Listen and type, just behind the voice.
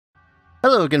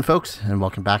Hello again, folks, and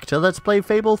welcome back to Let's Play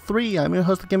Fable 3. I'm your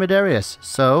host, likeable.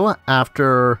 So,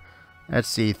 after, let's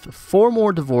see, 4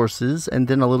 more divorces, and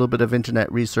then a little bit of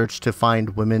internet research to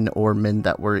find women or men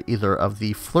that were either of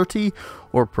the flirty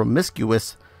or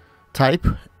promiscuous type,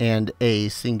 and a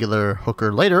singular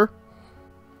hooker later,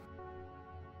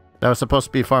 that was supposed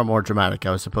to be far more dramatic.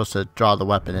 I was supposed to draw the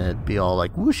weapon and it'd be all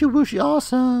like, whooshy whooshy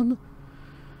awesome.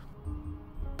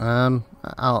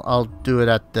 I'll do it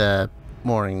at the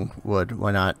mooring wood,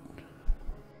 why not?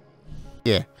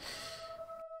 Yeah.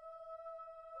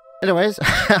 Anyways,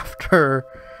 after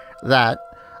that,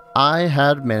 I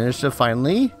had managed to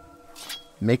finally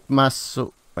make my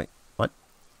wait, what?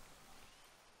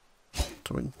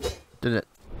 Did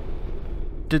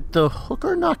the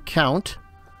hooker not count?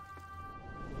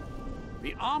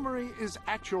 The armory is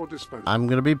at your disposal. I'm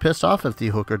gonna be pissed off if the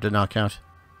hooker did not count.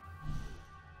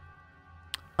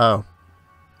 Oh.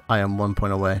 I am 1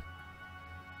 point away.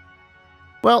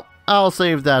 Well, I'll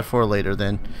save that for later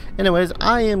then. Anyways,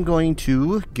 I am going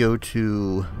to go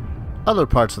to other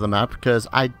parts of the map because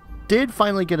I did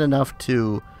finally get enough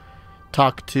to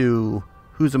talk to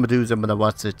who's a Medusa and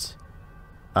what's it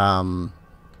in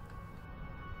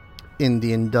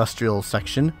the industrial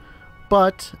section.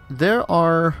 But there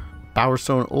are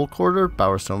Bowerstone Old Quarter,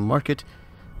 Bowerstone Market,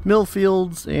 Mill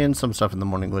Fields, and some stuff in the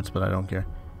Morning Woods, but I don't care.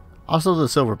 Also the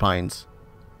Silver Pines.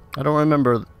 I don't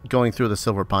remember going through the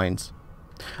Silver Pines.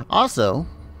 Also,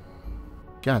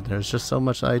 God, there's just so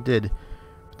much I did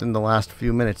within the last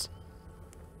few minutes.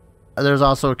 There's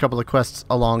also a couple of quests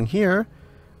along here,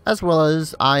 as well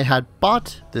as I had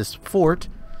bought this fort,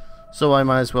 so I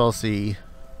might as well see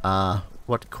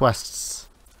what quests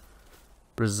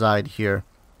reside here.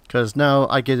 Because now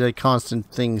I get a constant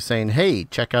thing saying, hey,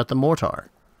 check out the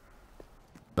mortar.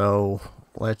 So,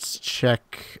 let's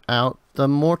check out the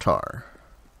mortar.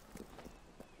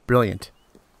 Brilliant.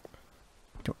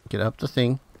 Get up the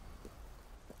thing.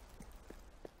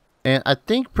 And I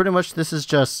think pretty much this is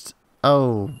just,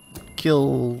 oh,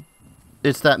 kill.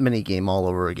 It's that mini game all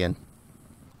over again.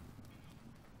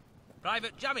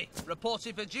 Private Jammy,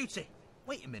 reporting for duty.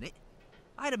 Wait a minute.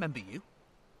 I remember you.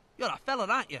 You're that fella,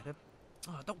 aren't you?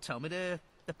 Oh, don't tell me the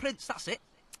prince, that's it.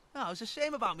 Oh, it's a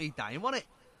shame about me dying, wasn't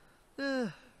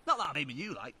it? Not that I'm aiming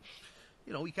you, like.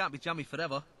 You know, you can't be Jammy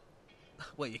forever.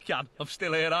 Well, you can. I'm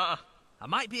still here, aren't I? I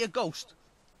might be a ghost,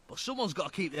 but someone's got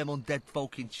to keep them undead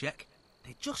folk in check.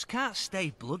 They just can't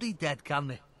stay bloody dead, can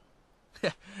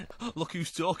they? Look who's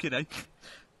talking, eh?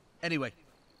 Anyway,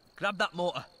 grab that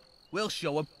mortar. We'll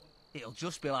show them. It'll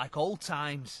just be like old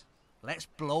times. Let's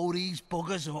blow these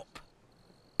buggers up.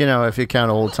 You know, if you count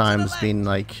old times being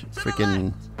like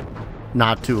freaking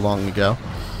not too long ago.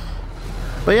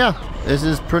 But yeah, this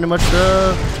is pretty much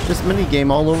this mini game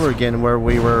all over again, where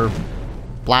we were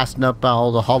blasting up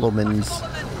all the Hollowmans.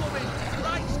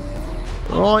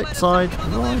 Right side,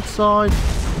 right side.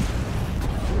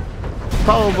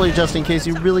 Probably just in case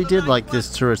you really did like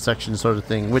this turret section sort of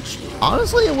thing, which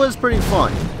honestly it was pretty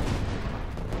fun.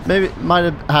 Maybe it might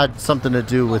have had something to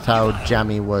do with how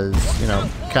Jammy was, you know,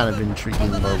 kind of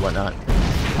intriguing or whatnot.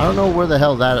 I don't know where the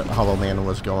hell that Hollow Man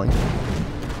was going.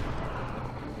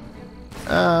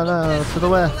 No, to the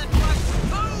west.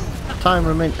 Time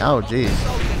remain. Oh, jeez.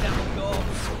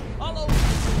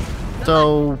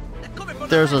 So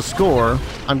there's a score.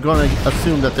 I'm going to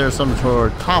assume that there's some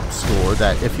sort of top score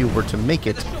that if you were to make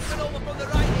it,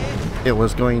 it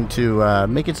was going to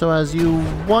make it so as you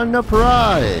won a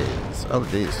prize. Oh,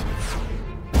 jeez.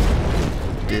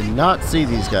 Did not see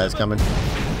these guys coming.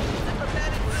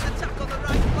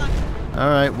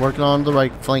 Alright, working on the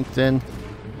right flank then.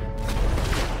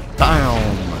 Bam!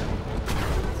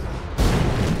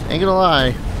 Ain't gonna lie,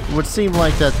 it would seem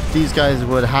like that these guys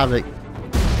would have it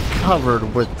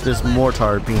covered with this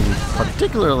mortar being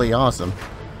particularly awesome.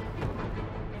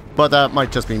 But that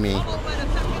might just be me.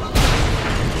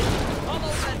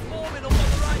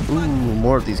 Ooh,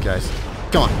 more of these guys.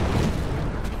 Come on.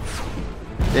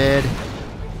 Dead.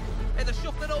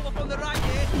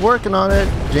 Working on it,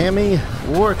 Jammy.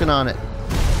 Working on it.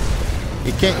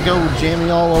 You can't go Jammy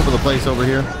all over the place over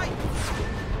here.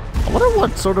 I wonder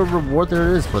what sort of reward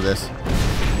there is for this.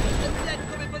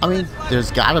 I mean,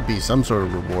 there's gotta be some sort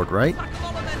of reward, right?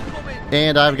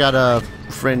 And I've got a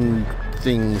friend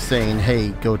thing saying, hey,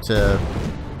 go to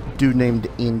dude named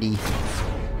Indy.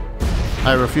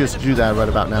 I refuse to do that right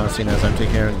about now, seeing as I'm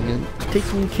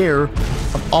taking care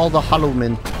of all the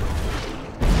Hollowmen.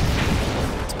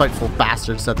 Spiteful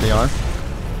bastards that they are.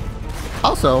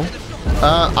 Also,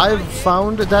 I've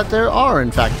found that there are,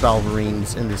 in fact,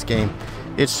 Valverines in this game.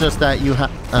 It's just that you have,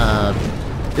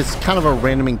 it's kind of a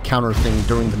random encounter thing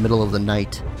during the middle of the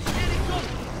night.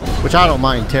 which I don't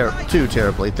mind too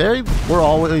terribly. They were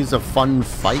always a fun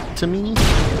fight to me.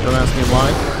 Don't ask me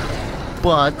why.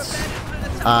 But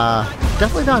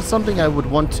definitely not something I would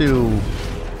want to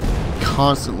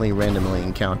constantly randomly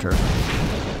encounter,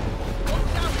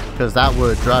 because that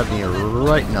would drive me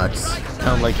right nuts.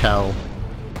 Kind of like how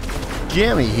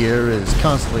Jammy here is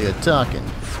constantly attacking.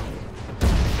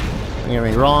 Don't get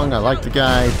me wrong, I like the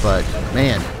guy, but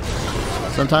man,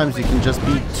 sometimes you can just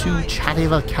be too chatty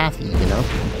with Kathy, you know?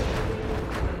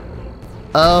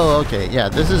 Oh, okay, yeah,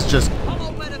 this is just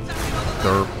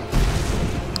derp.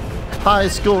 High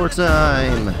score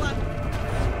time!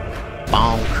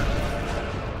 Bonk.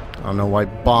 I don't know why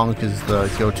bonk is the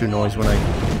go-to noise when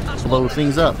I blow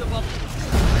things up.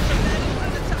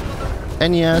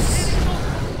 And yes,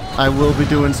 I will be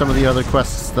doing some of the other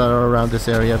quests that are around this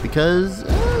area, because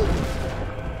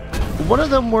one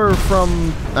of them were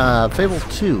from Fable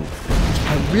 2.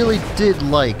 I really did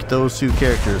like those two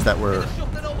characters that were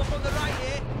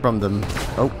from them.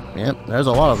 Oh, yeah, there's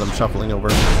a lot of them shuffling over.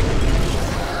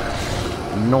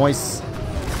 Nice.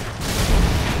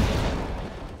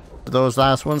 Do those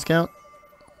last ones count?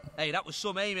 Hey, that was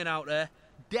some aiming out there.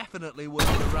 Definitely worth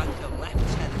the rank of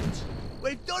lieutenant.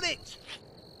 We've done it!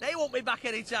 They won't be back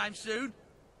anytime soon.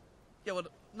 Yeah, well,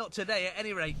 not today at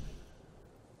any rate.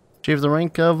 Achieve the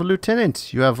rank of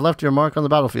lieutenant. You have left your mark on the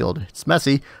battlefield. It's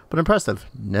messy, but impressive,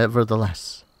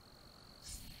 nevertheless.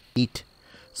 Eat.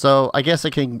 So, I guess I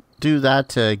can do that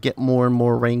to get more and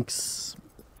more ranks,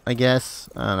 I guess.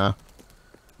 I don't know.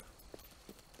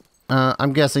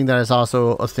 I'm guessing that is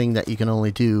also a thing that you can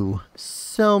only do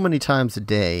so many times a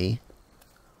day.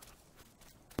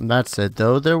 That said,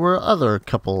 though, there were other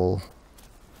couple...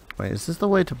 Wait, is this the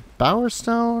way to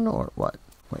Bowerstone, or what?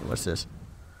 Wait, what's this?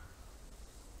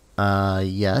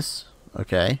 Yes.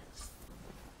 Okay.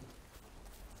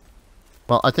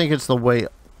 Well, I think it's the way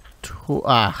to...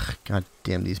 Ah, god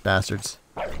damn these bastards.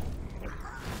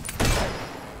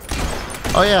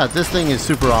 Oh yeah, this thing is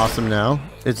super awesome now.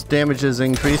 Its damage is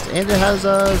increased, and it has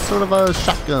a sort of a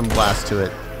shotgun blast to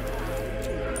it.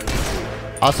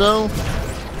 Also,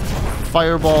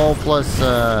 Fireball plus,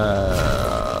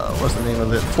 what's the name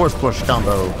of it? Force Push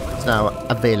combo is now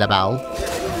available.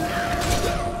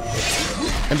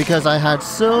 And because I had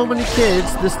so many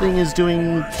kids, this thing is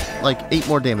doing like 8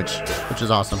 more damage, which is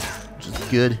awesome, which is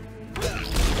good.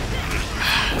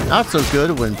 Not so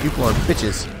good when people are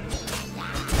bitches.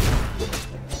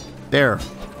 There,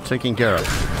 taken care of.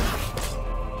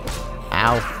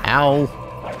 Ow, ow.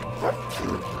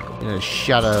 You know,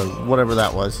 shot a whatever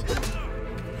that was.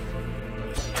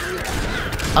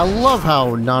 I love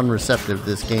how non-receptive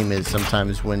this game is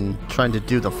sometimes when trying to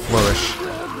do the flourish.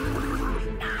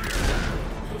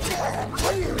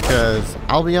 Because,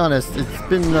 I'll be honest, it's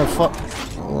been a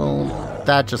well,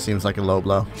 that just seems like a low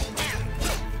blow.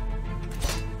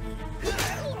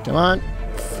 Come on,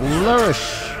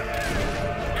 flourish.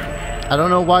 I don't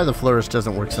know why the flourish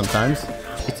doesn't work sometimes.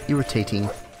 It's irritating.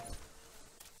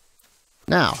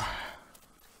 Now,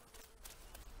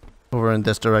 over in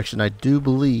this direction, I do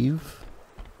believe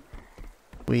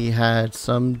we had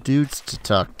some dudes to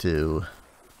talk to.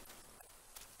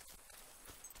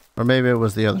 Or maybe it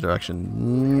was the other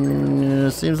direction.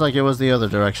 It seems like it was the other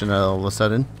direction all of a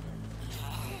sudden.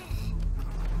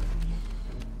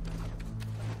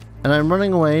 And I'm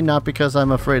running away not because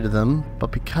I'm afraid of them,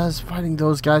 but because fighting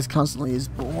those guys constantly is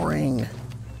boring.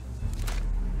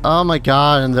 Oh my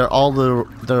god, and they're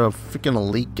freaking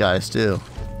elite guys too.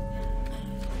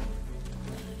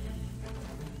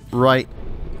 Right.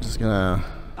 Just gonna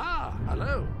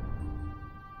hello.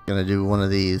 Gonna do one of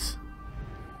these.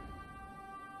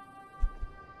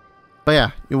 But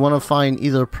yeah, you want to find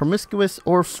either promiscuous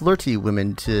or flirty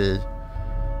women to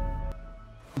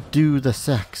do the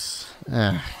sex.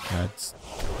 Ah, god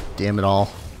damn it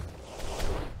all.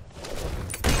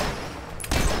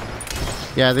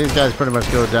 Yeah, these guys pretty much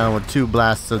go down with 2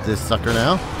 blasts of this sucker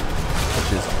now,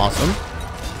 which is awesome.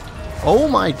 Oh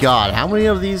my god, how many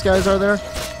of these guys are there?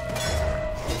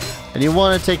 And you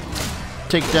want to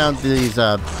take down these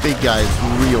big guys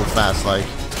real fast, like.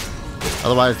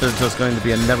 Otherwise, there's just going to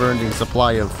be a never-ending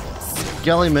supply of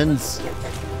skeletons.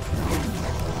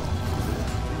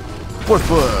 Force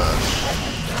push.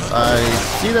 I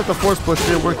see that the force push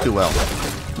didn't work too well.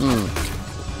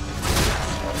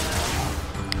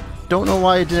 Don't know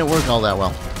why it didn't work all that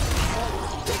well.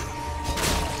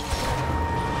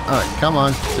 Alright, come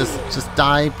on. Just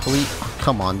die, please. Oh,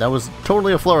 come on, that was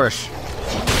totally a flourish.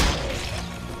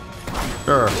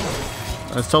 Sure.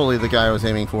 That's totally the guy I was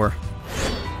aiming for.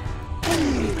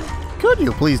 Could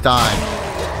you please die?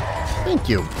 Thank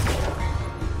you.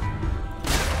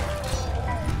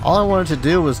 All I wanted to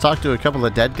do was talk to a couple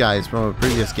of dead guys from a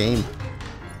previous game.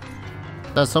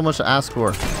 That's so much to ask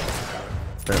for.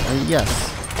 Apparently,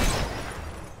 yes.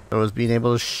 It was being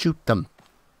able to shoot them.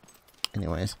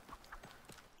 Anyways.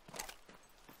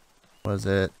 Was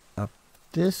it up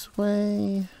this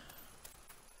way?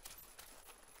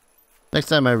 Next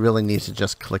time I really need to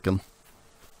just click them.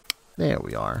 There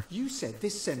we are. You said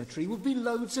this cemetery would be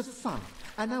loads of fun,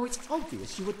 and now it's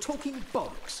obvious you were talking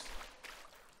bollocks.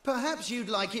 Perhaps you'd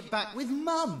like it back with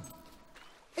Mum.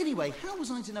 Anyway, how was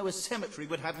I to know a cemetery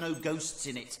would have no ghosts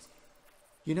in it?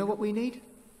 You know what we need?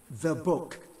 The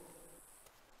book.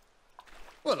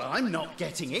 Well, I'm not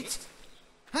getting it.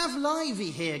 Have Livy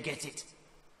here get it.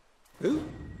 Who?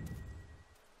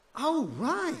 Oh,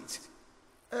 right.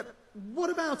 What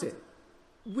about it?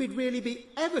 We'd really be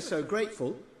ever so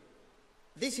grateful.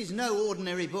 This is no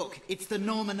ordinary book. It's the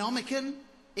Normanomicon.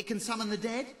 It can summon the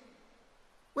dead.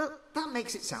 Well, that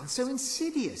makes it sound so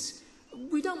insidious.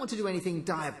 We don't want to do anything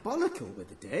diabolical with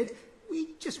the dead.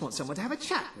 We just want someone to have a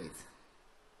chat with.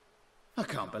 I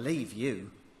can't believe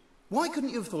you. Why couldn't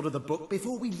you have thought of the book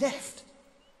before we left?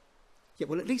 Yeah,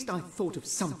 well, at least I thought of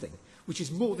something, which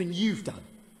is more than you've done.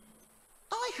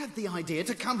 I had the idea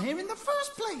to come here in the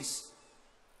first place.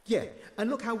 Yeah, and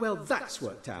look how well that's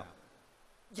worked out.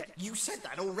 Yeah, you said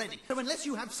that already. So unless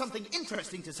you have something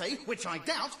interesting to say, which I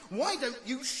doubt, why don't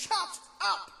you shut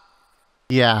up?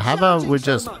 Yeah, how about we so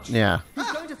just... much. Yeah.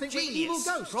 He's going to think we're evil Genius.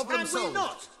 ghosts, Problem and solved. we're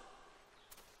not.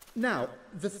 Now,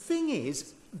 the thing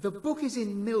is, the book is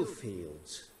in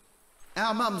Millfields.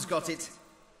 Our Mum's got it.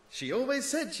 She always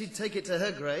said she'd take it to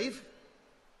her grave.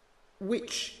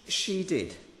 Which she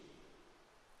did.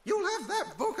 You'll have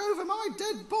that book over my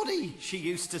dead body, she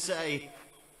used to say.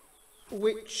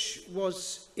 Which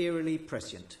was eerily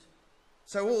prescient.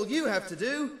 So all you have to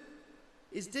do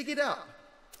is dig it up.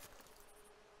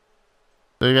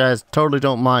 So you guys totally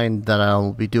don't mind that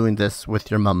I'll be doing this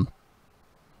with your mum.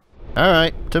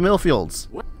 Alright, to Millfields.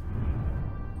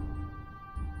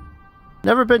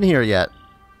 Never been here yet.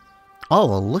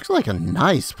 Oh, it looks like a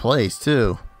nice place,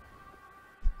 too.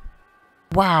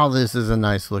 Wow, this is a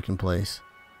nice looking place.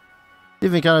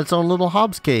 Even got its own little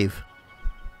Hobbs cave.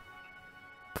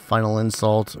 Final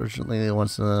insult. Urgently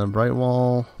wants a bright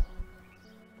wall.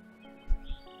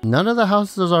 None of the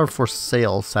houses are for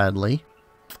sale, sadly.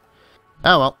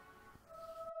 Oh well.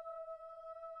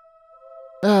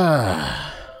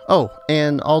 Oh,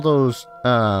 and all those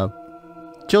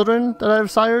children that I've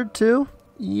sired too?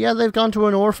 Yeah, they've gone to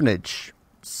an orphanage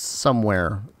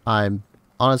somewhere. I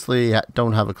honestly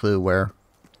don't have a clue where.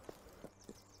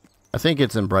 I think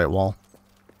it's in Brightwall.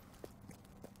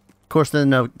 Of course,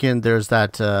 then again, there's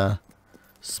that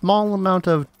small amount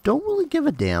of don't really give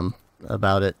a damn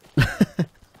about it.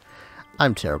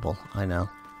 I'm terrible, I know.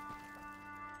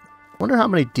 Wonder how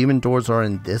many demon doors are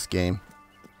in this game.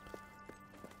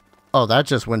 Oh, that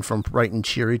just went from bright and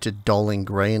cheery to dull and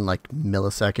gray in like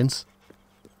milliseconds.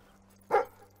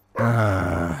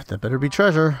 That better be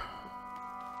treasure.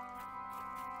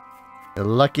 You're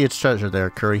lucky it's treasure there,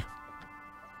 Curry.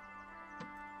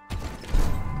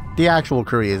 The actual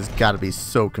Curry has got to be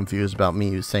so confused about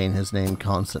me saying his name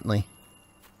constantly.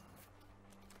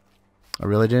 I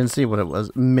really didn't see what it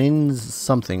was. Means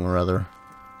something or other.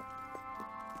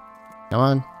 Come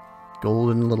on.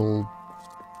 Golden little...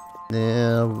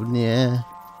 yeah.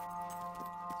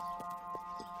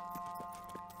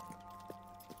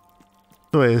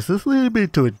 So wait, is this leading me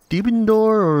to a demon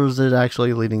door, or is it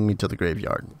actually leading me to the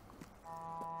graveyard?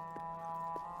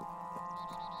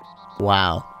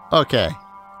 Wow. Okay.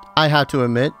 I have to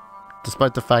admit,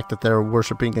 despite the fact that they're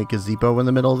worshipping a gazebo in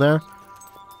the middle there,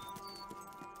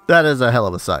 that is a hell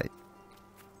of a sight.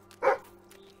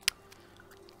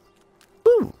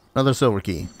 Ooh, another silver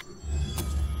key.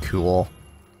 Cool.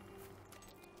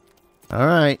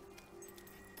 Alright.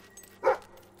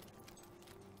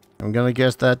 I'm gonna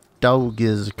guess that dog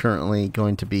is currently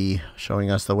going to be showing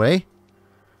us the way.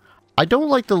 I don't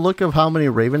like the look of how many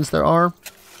ravens there are.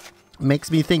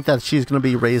 Makes me think that she's going to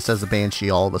be raised as a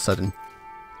banshee all of a sudden. You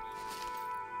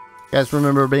guys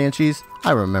remember banshees?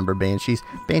 I remember banshees.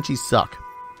 Banshees suck.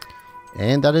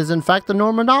 And that is in fact the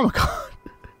Normanomicon.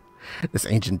 This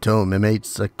ancient tome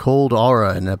emanates a cold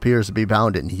aura and appears to be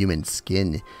bound in human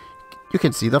skin. You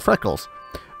can see the freckles.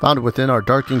 Found within are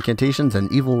dark incantations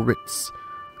and evil writs.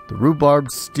 The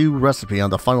rhubarb stew recipe on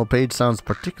the final page sounds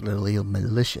particularly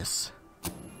malicious.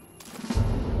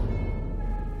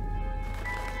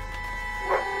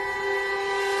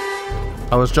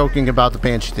 I was joking about the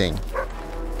banshee thing.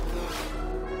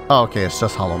 Oh, okay, it's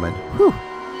just Hollow Man. Whew.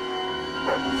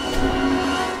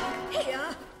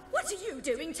 Here! What are you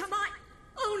doing to my...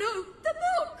 Oh no, the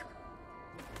book!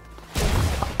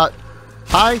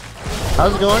 Hi.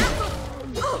 How's it going?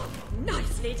 Oh,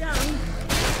 nicely done.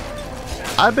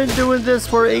 I've been doing this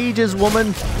for ages,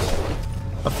 woman.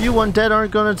 A few undead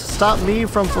aren't going to stop me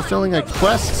from fulfilling a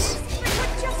quest.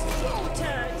 Just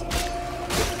watered.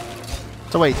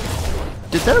 So wait,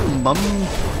 did their mum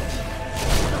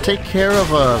take care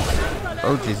of a...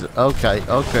 Oh, Jesus. Okay,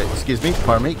 okay. Excuse me.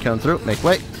 Pardon me. Come through. Make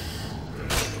way.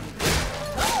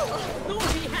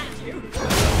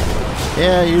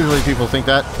 Yeah, usually people think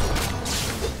that.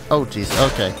 Oh, jeez.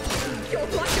 Okay.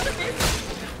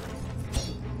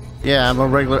 Yeah, I'm a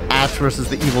regular Ash versus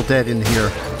the Evil Dead in here.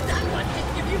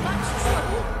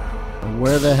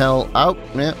 Where the hell? Oh,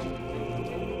 man.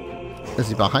 Is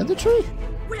he behind the tree?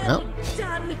 No.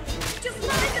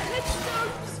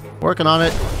 Working on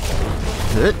it.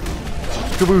 Hit.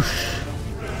 Kaboosh.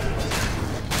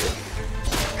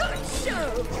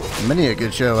 Many a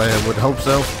good show, I would hope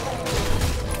so.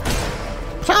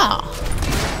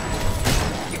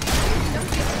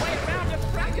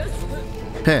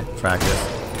 Heh, fracas.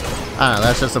 I don't know,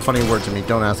 that's just a funny word to me.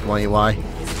 Don't ask why.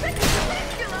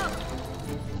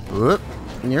 Whoop.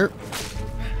 Yep.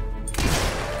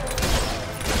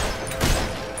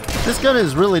 This gun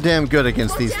is really damn good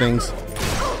against these things.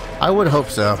 I would hope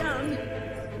so.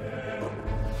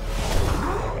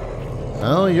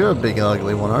 Oh, you're a big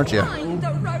ugly one, aren't you?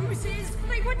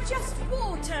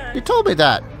 You told me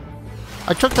that.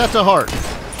 I took that to heart.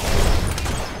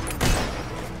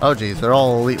 Oh geez, they're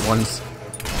all elite ones.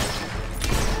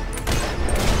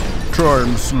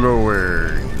 Time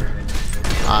slowing.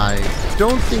 I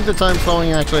don't think the time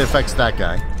slowing actually affects that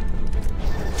guy.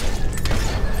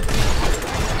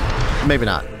 Maybe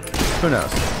not. Who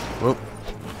knows? Whoop.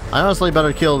 I honestly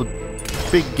better kill the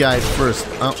big guy first.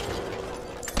 Oh.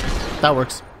 That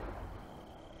works.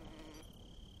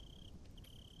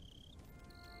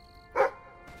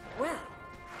 Well,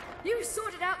 you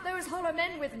sorted out those hollow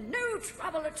men with no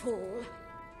trouble at all.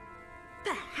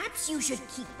 Perhaps you should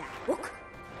keep that book.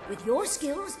 With your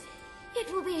skills,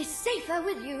 it will be safer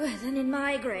with you than in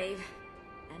my grave.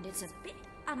 And it's a bit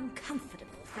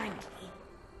uncomfortable, frankly.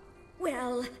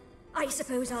 Well, I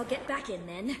suppose I'll get back in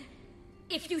then.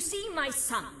 If you see my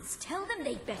sons, tell them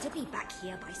they'd better be back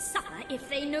here by supper if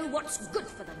they know what's good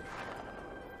for them.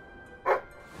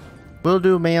 Will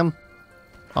do, ma'am.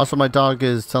 Also, my dog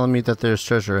is telling me that there's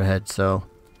treasure ahead, so...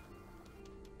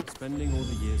 Spending all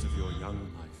the years of your young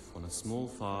life on a small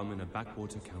farm in a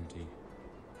backwater county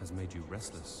has made you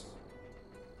restless.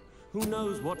 Who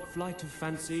knows what flight of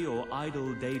fancy or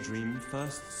idle daydream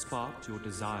first sparked your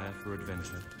desire for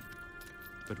adventure?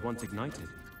 But once ignited,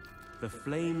 the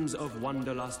flames of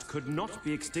wanderlust could not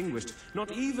be extinguished,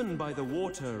 not even by the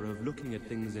water of looking at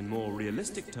things in more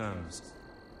realistic terms,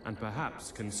 and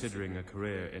perhaps considering a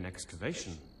career in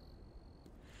excavation.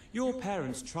 Your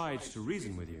parents tried to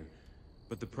reason with you,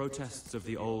 but the protests of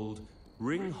the old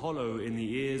ring hollow in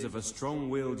the ears of a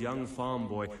strong-willed young farm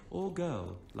boy or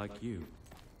girl like you.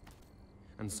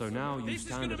 And so now you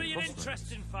stand at a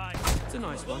crossroads. It's a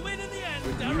nice one,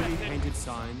 with newly painted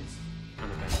signs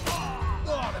and a bench.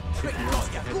 If you want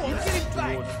to head east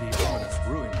towards the ominous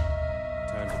ruin,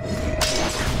 turn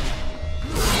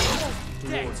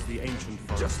towards the ancient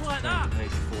forest. Just like that. Page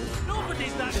 4.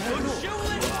 Nobody's that good,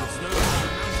 surely. The snow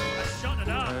shot it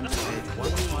up. Turn to page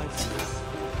 156.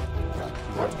 If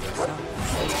you want to go south,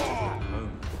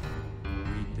 home.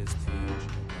 Read this page.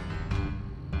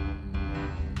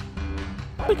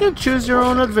 You can choose your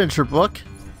own adventure book.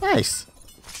 Nice.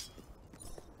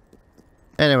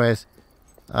 Anyways,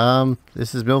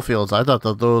 this is Millfields. I thought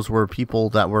that those were people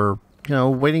that were, you know,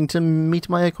 waiting to meet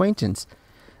my acquaintance.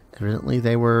 Evidently,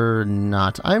 they were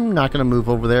not. I'm not going to move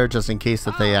over there just in case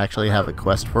that they actually have a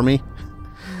quest for me.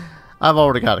 I've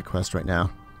already got a quest right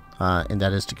now, and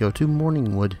that is to go to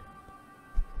Morningwood.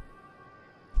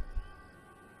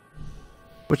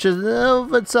 Which in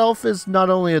of itself is not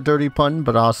only a dirty pun,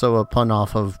 but also a pun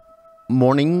off of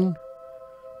morning.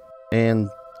 And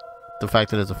the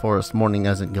fact that it's a forest, morning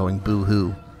isn't going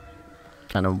boo-hoo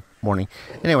kind of morning.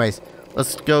 Anyways,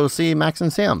 let's go see Max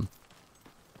and Sam.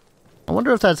 I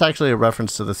wonder if that's actually a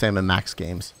reference to the Sam and Max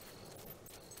games.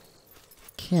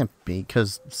 Can't be,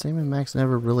 because Sam and Max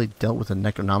never really dealt with a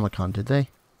Necronomicon, did they?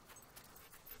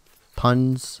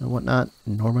 Puns and whatnot?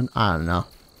 Norman? I don't know.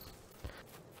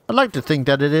 I'd like to think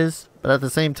that it is, but at the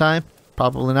same time,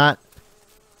 probably not.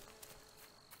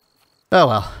 Oh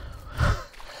well.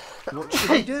 What should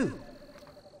we do?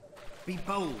 Be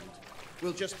bold.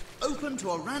 We'll just open to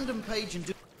a random page and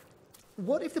do...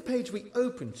 What if the page we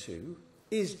open to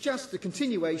is just the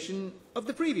continuation of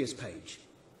the previous page?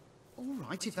 All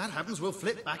right, if that happens, we'll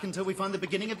flip back until we find the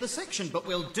beginning of the section, but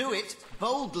we'll do it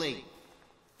boldly.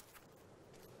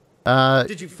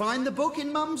 Did you find the book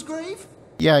in Mum's grave?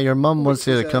 Yeah, your mum wants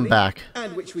you to come back.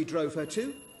 And which we drove her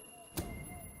to.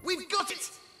 We've got it!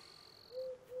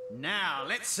 Now,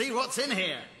 let's see what's in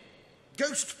here.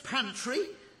 Ghost pantry.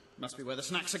 Must be where the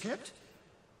snacks are kept.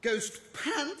 Ghost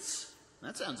pants.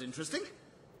 That sounds interesting.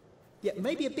 Yeah,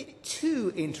 maybe a bit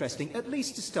too interesting, at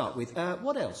least to start with.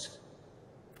 What else?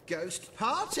 Ghost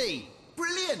party.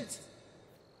 Brilliant.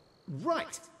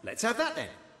 Right, let's have that then.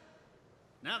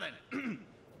 Now then.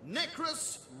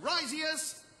 Necrus,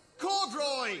 Risius,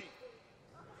 Cordroy.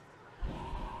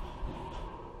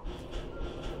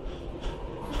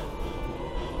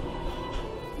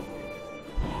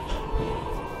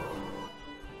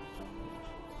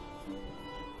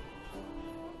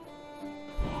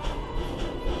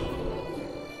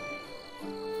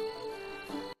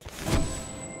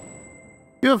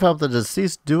 You have helped the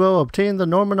deceased duo obtain the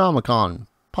Normonomicon.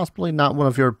 Possibly not one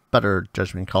of your better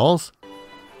judgment calls.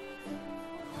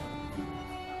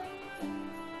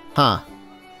 Huh.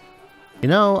 You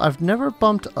know, I've never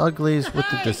bumped uglies with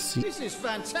the deceased. This is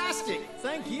fantastic.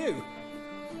 Thank you.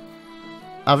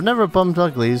 I've never bumped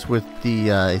uglies with the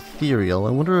ethereal.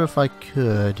 I wonder if I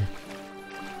could.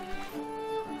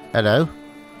 Hello?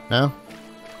 No?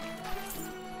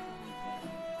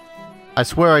 I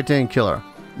swear I didn't kill her.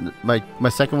 My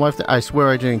second wife, I swear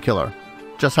I didn't kill her.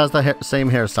 Just has the same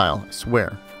hairstyle. I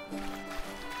swear.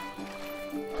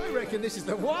 I reckon this is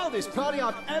the wildest party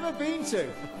I've ever been to.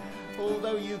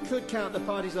 Although you could count the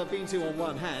parties I've been to on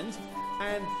one hand,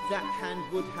 and that hand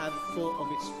would have 4 of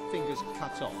its fingers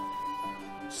cut off.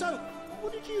 So,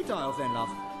 what did you die of then, love?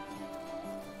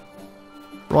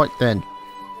 Right then.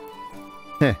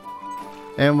 Heh.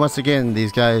 And once again,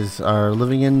 these guys are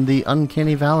living in the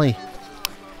Uncanny Valley.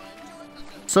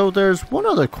 So there's one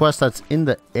other quest that's in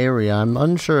the area. I'm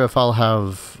unsure if I'll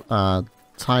have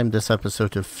time this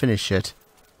episode to finish it.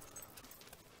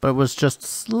 But it was just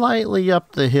slightly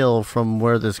up the hill from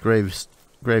where this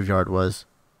graveyard was.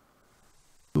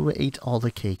 Who ate all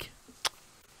the cake?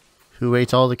 Who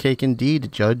ate all the cake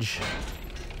indeed, Judge?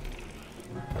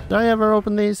 Did I ever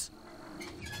open these?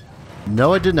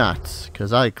 No, I did not,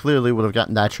 because I clearly would have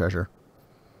gotten that treasure.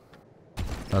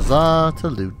 Huzzah to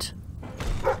loot.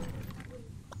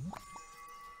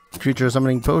 Creature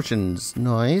summoning potions.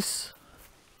 Nice.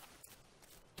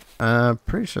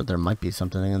 Pretty sure there might be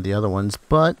something in the other ones,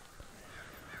 but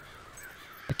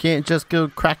I can't just go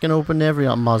cracking open every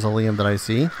mausoleum that I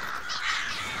see.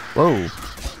 Whoa.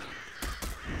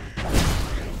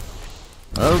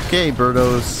 Okay,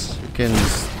 birdos. You can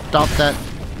stop that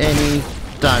any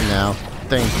time now.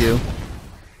 Thank you.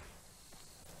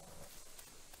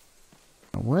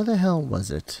 Where the hell was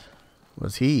it?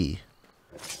 Was he?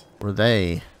 Were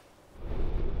they?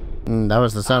 That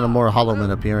was the sound of more hollow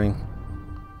men appearing.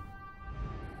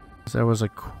 There was a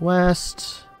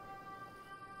quest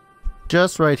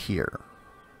just right here.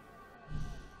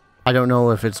 I don't know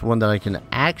if it's one that I can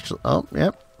actually... Oh,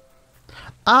 yep.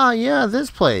 Ah, yeah,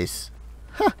 this place.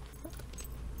 Huh.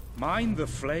 Mind the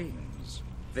flames.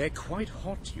 They're quite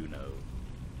hot, you know.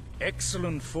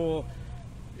 Excellent for...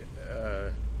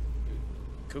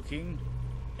 cooking.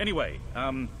 Anyway,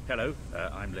 hello,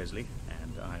 I'm Leslie,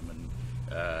 and I'm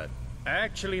an...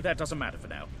 Actually, that doesn't matter for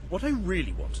now. What I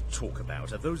really want to talk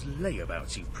about are those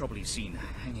layabouts you've probably seen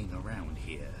hanging around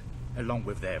here, along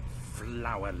with their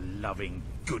flower-loving,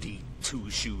 goody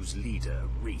two-shoes leader,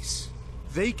 Reese.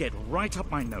 They get right up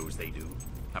my nose, they do.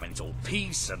 I mean, it's all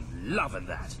peace and love and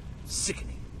that.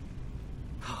 Sickening.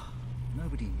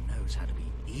 Nobody knows how to be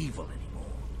evil anymore.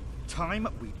 Time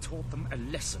we taught them a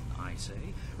lesson, I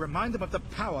say. Remind them of the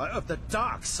power of the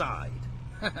dark side.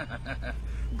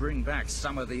 Bring back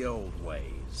some of the old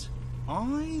ways.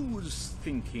 I was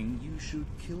thinking you should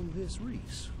kill this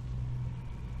Reese.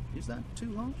 Is that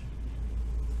too harsh?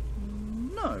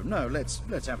 No,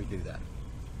 let's have you do that.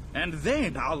 And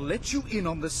then I'll let you in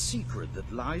on the secret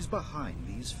that lies behind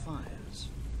these fires.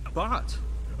 But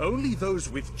only those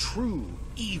with true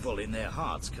evil in their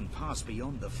hearts can pass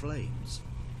beyond the flames.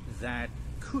 That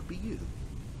could be you.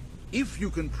 If you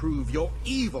can prove your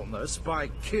evilness by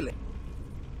killing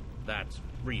that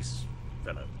Reese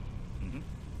fellow.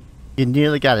 You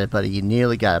nearly got it, buddy. You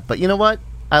nearly got it. But you know what?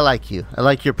 I like you. I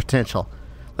like your potential.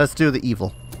 Let's do the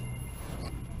evil.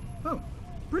 Oh,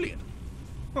 brilliant.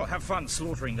 Well, have fun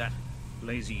slaughtering that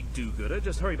lazy do-gooder.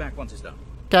 Just hurry back once it's done.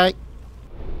 Okay.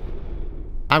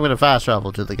 I'm gonna fast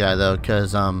travel to the guy though,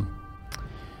 cause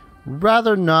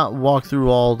rather not walk through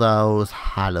all those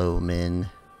hollow men.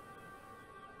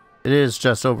 It is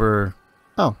just over.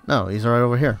 Oh no, he's right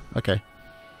over here. Okay.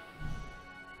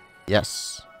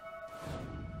 Yes.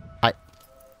 Hi.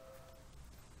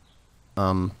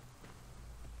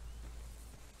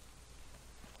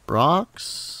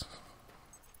 rocks.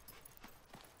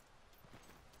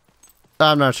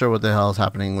 I'm not sure what the hell is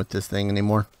happening with this thing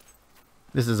anymore.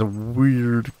 This is a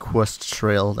weird quest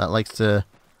trail that likes to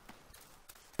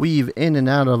weave in and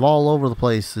out of all over the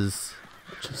places,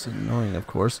 which is annoying, of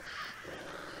course.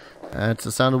 It's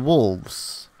the sound of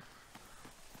wolves,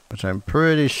 which I'm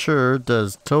pretty sure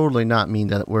does totally not mean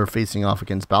that we're facing off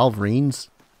against Balverines.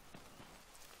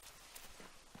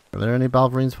 Are there any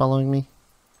Balverines following me?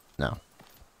 No.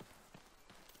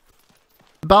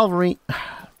 Balverine...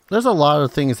 There's a lot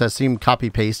of things that seem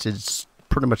copy-pasted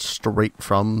pretty much straight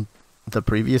from the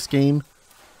previous game.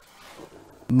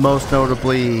 Most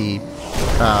notably,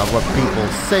 what people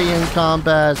say in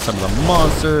combat, some of the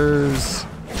monsters.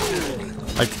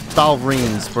 Like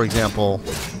Balverines, for example.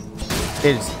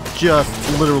 It's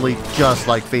just, literally just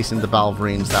like facing the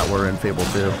Balverines that were in Fable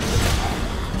 2.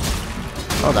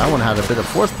 Oh, that one had a bit of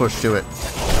force push to it.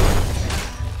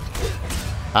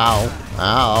 Ow.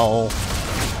 Ow.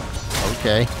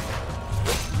 Okay.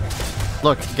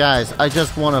 Look, guys, I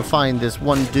just want to find this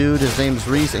one dude, his name's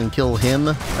Reese, and kill him.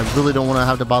 I really don't want to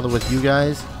have to bother with you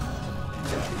guys.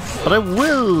 But I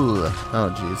will!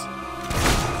 Oh, jeez.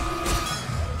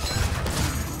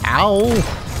 Ow!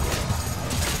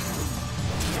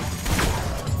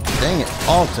 Dang it,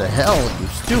 all to hell, you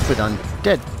stupid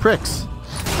undead pricks.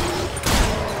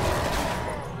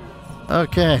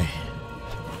 Okay.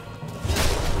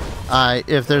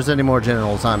 If there's any more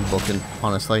generals, I'm booking,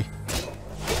 honestly.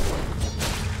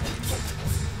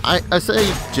 I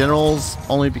say generals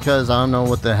only because I don't know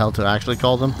what the hell to actually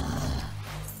call them.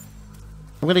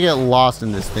 I'm gonna get lost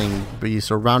in this thing, be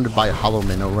surrounded by hollow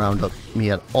men around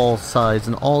me at all sides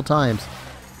and all times.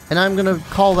 And I'm gonna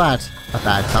call that a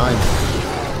bad time.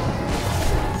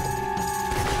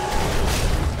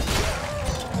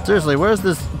 Seriously, where's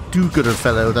this do-gooder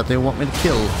fellow that they want me to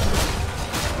kill?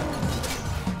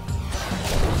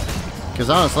 Because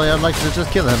honestly, I'd like to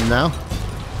just kill him now.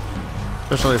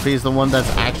 Especially if he's the one that's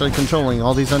actually controlling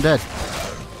all these undead.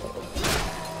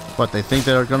 What, they think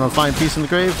they're gonna find peace in the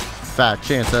grave? Fat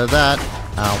chance of that.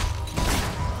 Ow.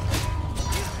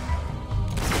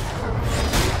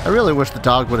 I really wish the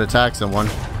dog would attack someone.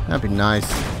 That'd be nice.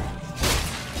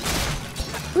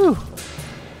 Whew.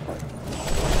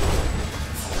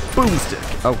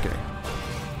 Boomstick. Okay.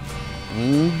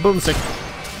 Boomstick.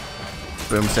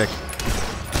 Boomstick.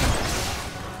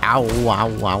 Ow,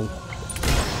 ow, ow.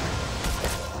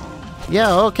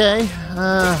 Yeah, okay.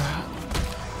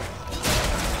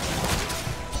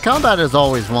 Combat is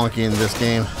always wonky in this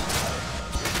game.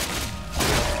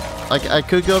 Like, I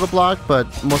could go to block, but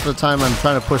most of the time I'm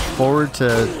trying to push forward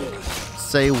to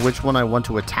say which one I want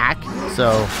to attack.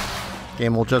 So,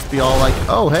 game will just be all like,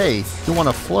 oh, hey, you want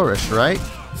to flourish, right?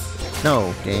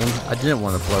 No, game, I didn't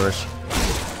want to flourish.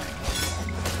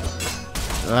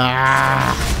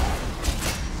 Ah!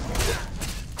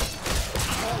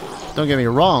 Don't get me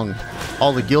wrong.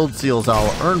 All the guild seals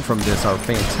I'll earn from this are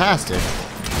fantastic.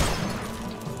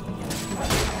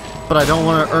 But I don't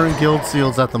want to earn guild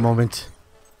seals at the moment.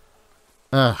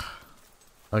 Ugh.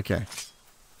 Okay.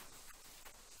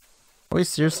 Wait,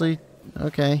 seriously?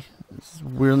 Okay. This is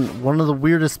weird. One of the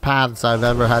weirdest paths I've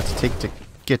ever had to take to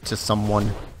get to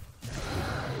someone.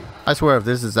 I swear if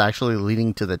this is actually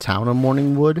leading to the town of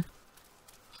Morningwood.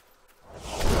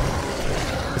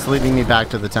 It's leading me back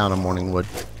to the town of Morningwood.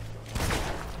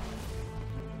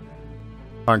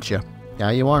 Aren't you? Yeah,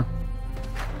 you are.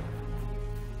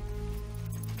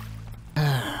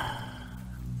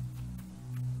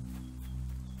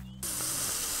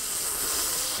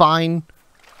 Fine.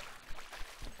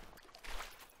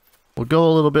 We'll go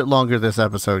a little bit longer this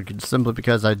episode, simply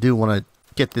because I do want to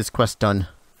get this quest done.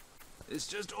 It's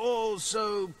just all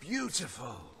so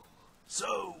beautiful.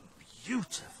 So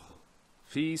beautiful.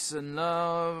 Peace and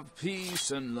love,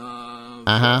 peace and love.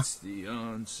 That's the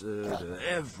answer to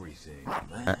everything,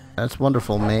 man. That's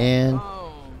wonderful, man.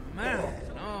 Oh, man.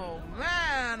 Oh,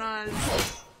 man.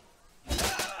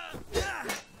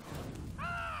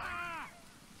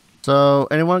 So,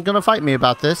 anyone gonna fight me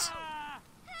about this?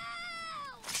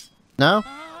 No?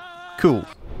 Cool.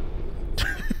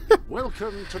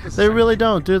 Welcome to the They really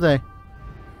don't, do they?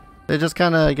 They just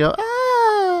kind of go,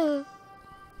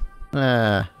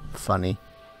 ah. Funny.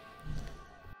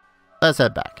 Let's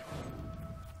head back.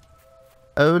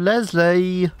 Oh,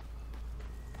 Leslie.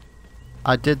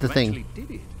 I did the You thing. actually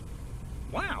did it.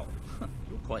 Wow.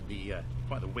 You're quite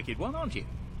the wicked one, aren't you?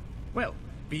 Well,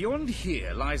 beyond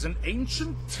here lies an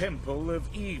ancient temple of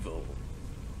evil.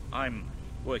 I'm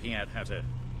working out how to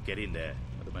get in there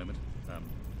at the moment.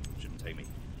 Shouldn't take me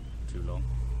too long.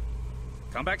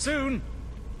 Come back soon.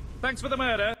 Thanks for the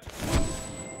murder.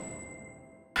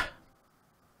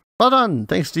 Well done.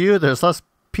 Thanks to you, there's less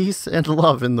peace and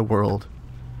love in the world.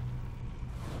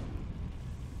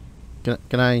 Can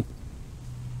I...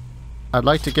 I'd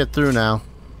like to get through now.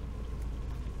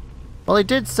 Well, he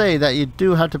did say that you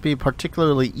do have to be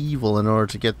particularly evil in order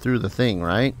to get through the thing,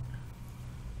 right?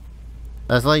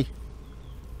 Leslie?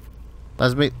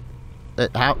 Leslie?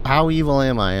 How evil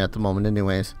am I at the moment,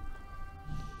 anyways?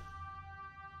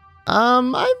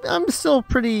 I'm still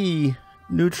pretty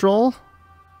neutral.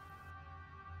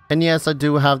 And yes, I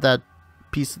do have that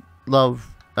peace, love,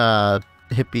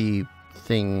 hippie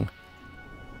thing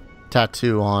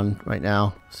tattoo on right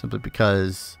now. Simply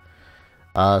because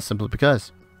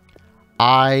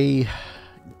I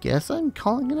guess I'm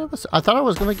calling it episode. I thought I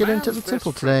was going to get into the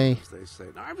temple today. They say.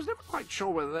 Now, I was never quite sure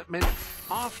whether that meant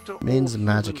after Means all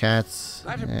magic humans, hats.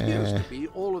 That appears to be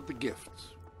all of the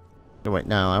gifts. Oh, wait,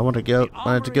 now I wanted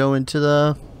to go into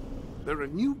the... There are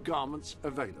new garments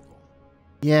available.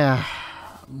 Yeah,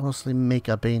 mostly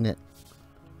makeup, ain't it?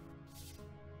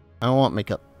 I don't want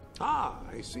makeup. Ah,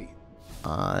 I see.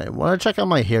 I want to check out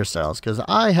my hairstyles, because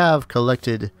I have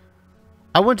collected...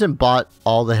 I went and bought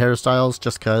all the hairstyles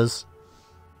just because.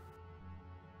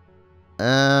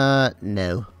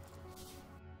 No.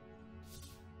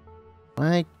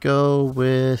 I go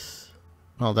with...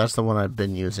 Oh, that's the one I've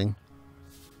been using.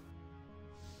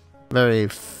 Very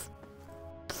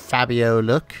Fabio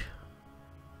look.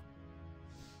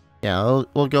 Yeah,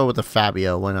 we'll go with the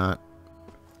Fabio, why not?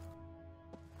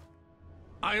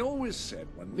 I always said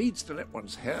one needs to let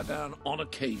one's hair down on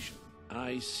occasion.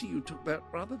 I see you took that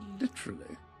rather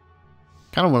literally.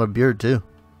 Kind of want a beard, too.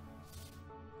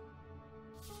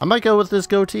 I might go with this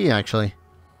goatee, actually.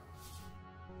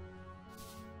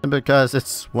 Because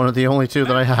it's one of the only two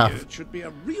that I have.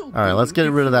 Alright, let's get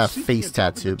rid of that face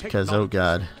tattoo, because, oh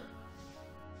god.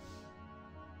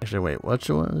 Actually, wait, which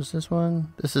one is this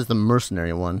one? This is the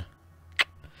mercenary one.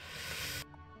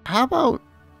 How about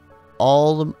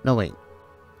all the... No, wait.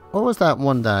 What was that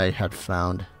one that I had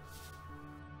found?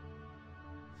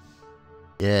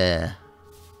 Yeah.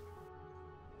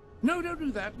 No, don't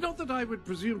do that. Not that I would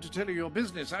presume to tell you your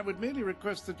business. I would merely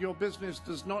request that your business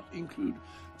does not include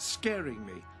scaring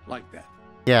me like that.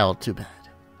 Yeah, well, too bad.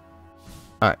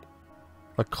 Alright.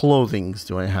 What clothings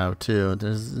do I have, too?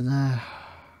 There's...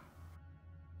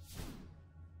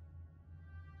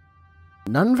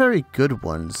 none very good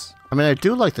ones. I mean, I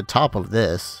do like the top of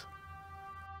this.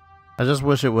 I just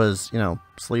wish it was, you know,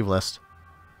 sleeveless.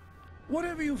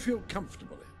 Whatever you feel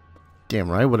comfortable in.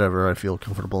 Damn right, whatever I feel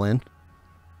comfortable in.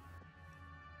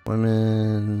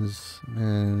 Women's,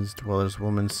 men's, dweller's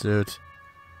woman's suit.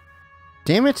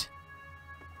 Damn it!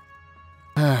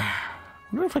 I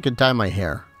wonder if I could dye my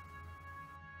hair.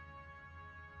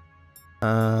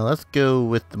 Let's go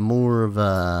with the more of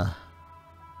a...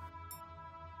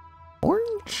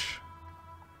 orange?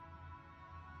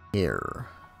 Here.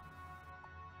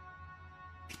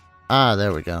 Ah,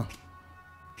 there we go.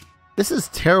 This is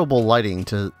terrible lighting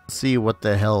to see what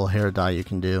the hell hair dye you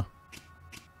can do.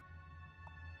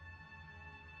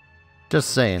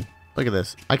 Just saying. Look at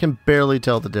this. I can barely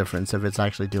tell the difference if it's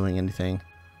actually doing anything.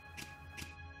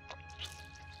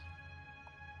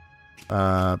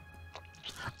 Oh,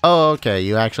 okay.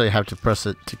 You actually have to press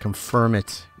it to confirm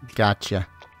it. Gotcha.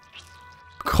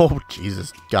 Oh,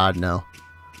 Jesus. God, no.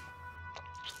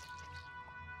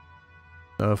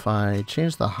 So if I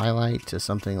change the highlight to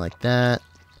something like that.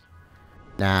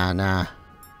 Nah. You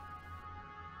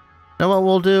know what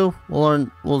we'll do? We'll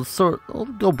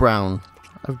go brown.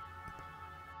 I've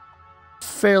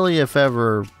fairly, if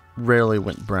ever, rarely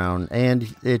went brown,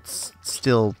 and it's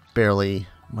still barely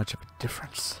much of a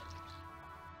difference.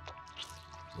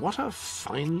 What a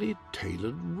finely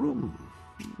tailored room.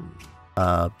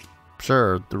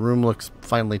 Sure, the room looks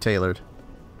finely tailored.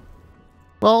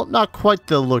 Well, not quite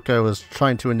the look I was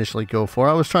trying to initially go for.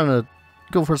 I was trying to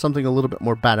go for something a little bit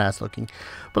more badass looking.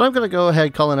 But I'm going to go ahead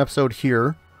and call an episode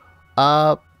here.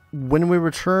 When we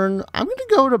return, I'm going to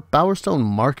go to Bowerstone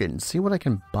Market and see what I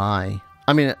can buy.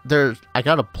 I mean, I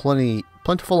got a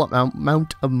plentiful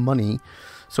amount of money.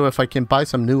 So if I can buy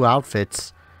some new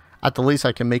outfits, at the least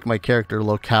I can make my character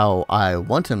look how I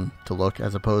want him to look,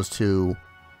 as opposed to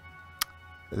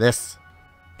this.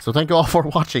 So thank you all for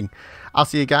watching. I'll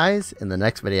see you guys in the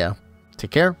next video.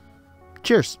 Take care.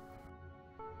 Cheers.